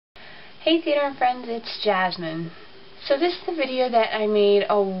Hey theater friends, it's Jasmine. So this is the video that I made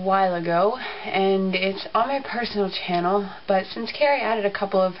a while ago, and it's on my personal channel, but since Carrie added a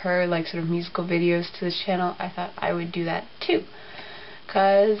couple of her sort of musical videos to this channel, I thought I would do that too.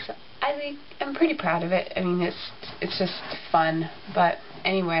 Cause I'm pretty proud of it. I mean, it's just fun. But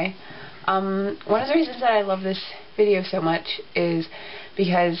anyway, one of the reasons that I love this video so much is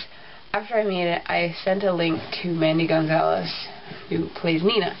because after I made it, I sent a link to Mandy Gonzalez, who plays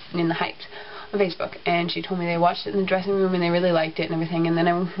Nina in In the Heights, on Facebook, and she told me they watched it in the dressing room and they really liked it and everything. And then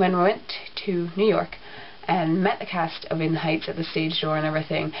when I went to New York and met the cast of In the Heights at the stage door and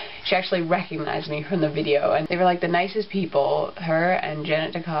everything, she actually recognized me from the video, and they were like the nicest people. Her and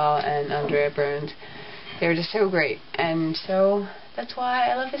Janet DeCall and Andrea Burns, they were just so great. And so that's why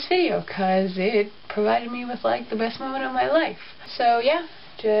I love this video, because it provided me with the best moment of my life. So yeah,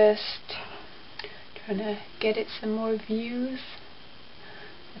 just trying to get it some more views.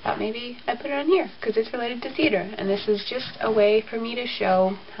 I thought maybe I'd put it on here because it's related to theater, and this is just a way for me to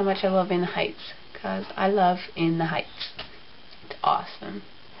show how much I love In the Heights, because I love In the Heights. It's awesome.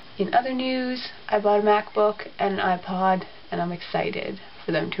 In other news, I bought a MacBook and an iPod, and I'm excited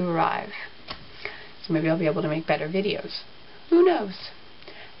for them to arrive. So maybe I'll be able to make better videos. Who knows?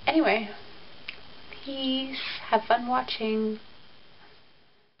 Anyway, peace. Have fun watching.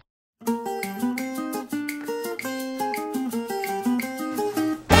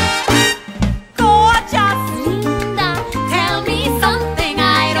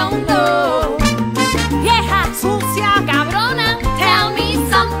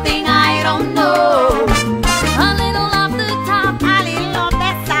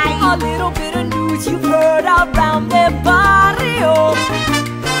 Around the barrio.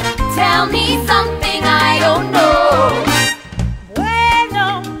 Tell me something I don't know.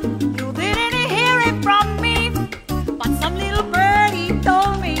 Bueno, you didn't hear it from me, but some little birdie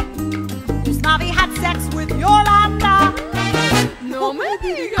told me your snobby had sex with Yolanda. No me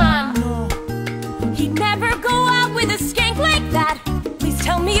diga. No, he'd never go out with a skank like that. Please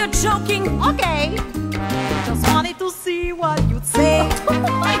tell me you're joking. Okay, just wanted to see what you'd say.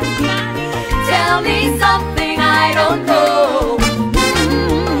 Tell me something I don't know.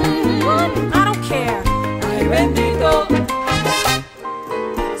 I don't care. Ay, bendito.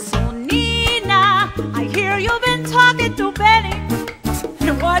 So Nina, I hear you've been talking to Benny.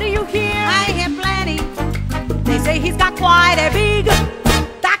 And what do you hear? I hear plenty. They say he's got quite a big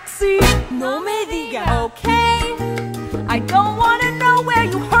taxi. No me diga. Okay, I don't want to know where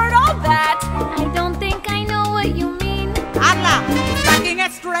you heard all that. I don't think I know what you mean. Habla, stacking a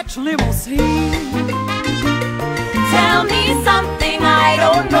stretch limousine. Tell me something I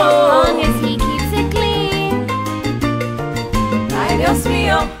don't know. As long as he keeps it clean. Ay, Dios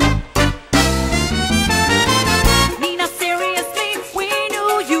mío. Nina, seriously, we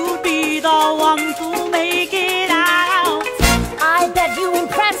knew you'd be the one to make it out. I bet you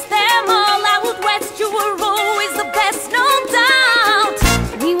impressed them all out west. You were always the best, no doubt.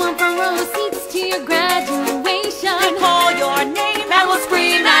 We want front row seats to your graduation. We call your name and we'll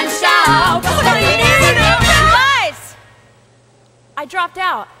scream and shout. I dropped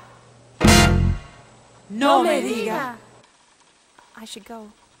out. No me diga. I should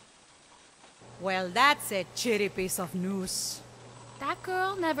go. Well, that's a shitty piece of news. That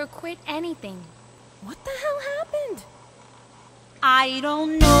girl never quit anything. What the hell happened? I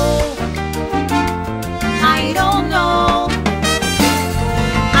don't know. I don't know.